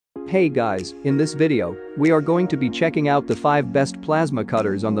Hey guys, in this video, we are going to be checking out the 5 best plasma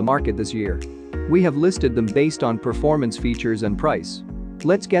cutters on the market this year. We have listed them based on performance features and price.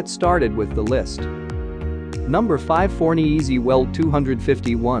 Let's get started with the list. Number 5, Forney Easy Weld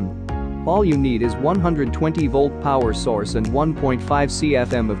 251. All you need is 120 volt power source and 1.5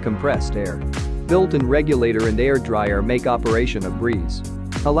 CFM of compressed air. Built-in regulator and air dryer make operation a breeze.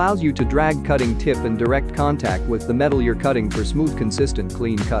 Allows you to drag cutting tip in direct contact with the metal you're cutting for smooth, consistent,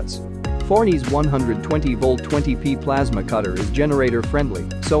 clean cuts. Forney's 120 volt 20p plasma cutter is generator friendly,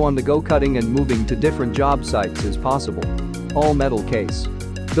 so on-the-go cutting and moving to different job sites is possible. All metal case.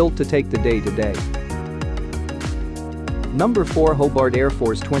 Built to take the day to day. Number 4, Hobart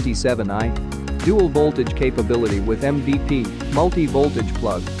AirForce 27i. Dual voltage capability with MVP, multi-voltage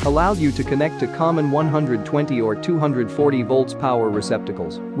plug, allows you to connect to common 120 or 240 volts power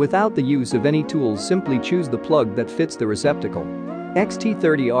receptacles. Without the use of any tools, simply choose the plug that fits the receptacle.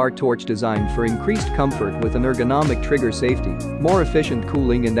 XT30R torch designed for increased comfort with an ergonomic trigger safety, more efficient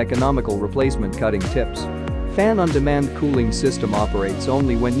cooling and economical replacement cutting tips. Fan on-demand cooling system operates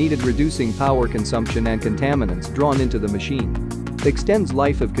only when needed, reducing power consumption and contaminants drawn into the machine. Extends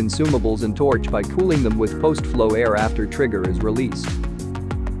life of consumables and torch by cooling them with post-flow air after trigger is released.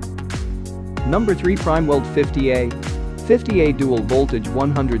 Number 3, PrimeWeld 50A. 50A dual voltage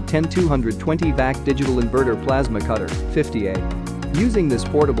 110-220 vac digital inverter plasma cutter, 50A. Using this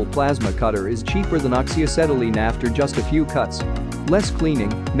portable plasma cutter is cheaper than oxyacetylene after just a few cuts. Less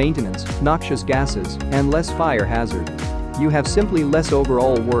cleaning, maintenance, noxious gases, and less fire hazard. You have simply less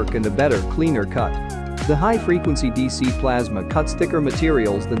overall work and a better, cleaner cut. The high-frequency DC plasma cuts thicker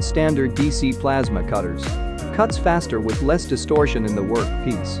materials than standard DC plasma cutters. Cuts faster with less distortion in the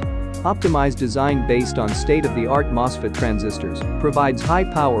workpiece. Optimized design based on state-of-the-art MOSFET transistors, provides high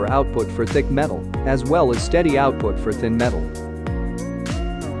power output for thick metal, as well as steady output for thin metal.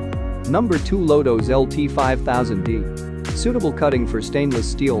 Number 2, Lotos LT5000D. Suitable cutting for stainless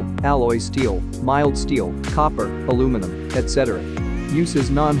steel, alloy steel, mild steel, copper, aluminum, etc. Uses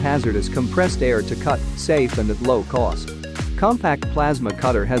non-hazardous compressed air to cut, safe and at low cost. Compact plasma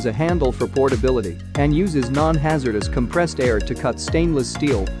cutter has a handle for portability and uses non-hazardous compressed air to cut stainless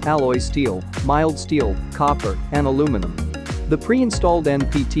steel, alloy steel, mild steel, copper, and aluminum. The pre-installed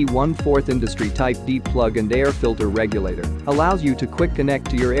NPT 1/4 industry type D plug and air filter regulator allows you to quick connect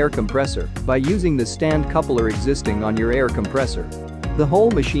to your air compressor by using the stand coupler existing on your air compressor. The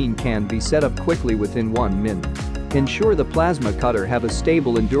whole machine can be set up quickly within 1 minute. Ensure the plasma cutter have a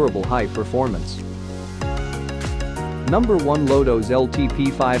stable and durable high performance. Number 1, Lotos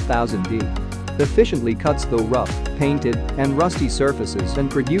LTP5000D. Efficiently cuts though rough, painted, and rusty surfaces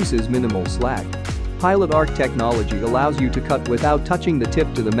and produces minimal slag. Pilot arc technology allows you to cut without touching the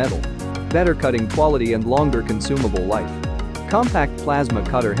tip to the metal. Better cutting quality and longer consumable life. Compact plasma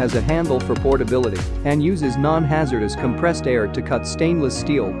cutter has a handle for portability and uses non-hazardous compressed air to cut stainless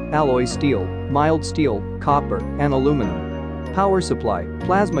steel, alloy steel, mild steel, copper, and aluminum. Power supply,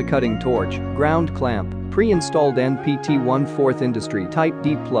 plasma cutting torch, ground clamp, pre-installed NPT 1/4 industry type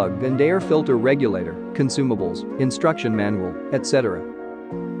D plug and air filter regulator, consumables, instruction manual, etc.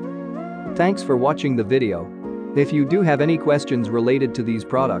 Thanks for watching the video. If you do have any questions related to these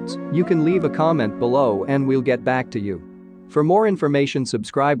products, you can leave a comment below and we'll get back to you. For more information,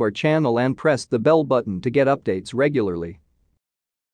 subscribe our channel and press the bell button to get updates regularly.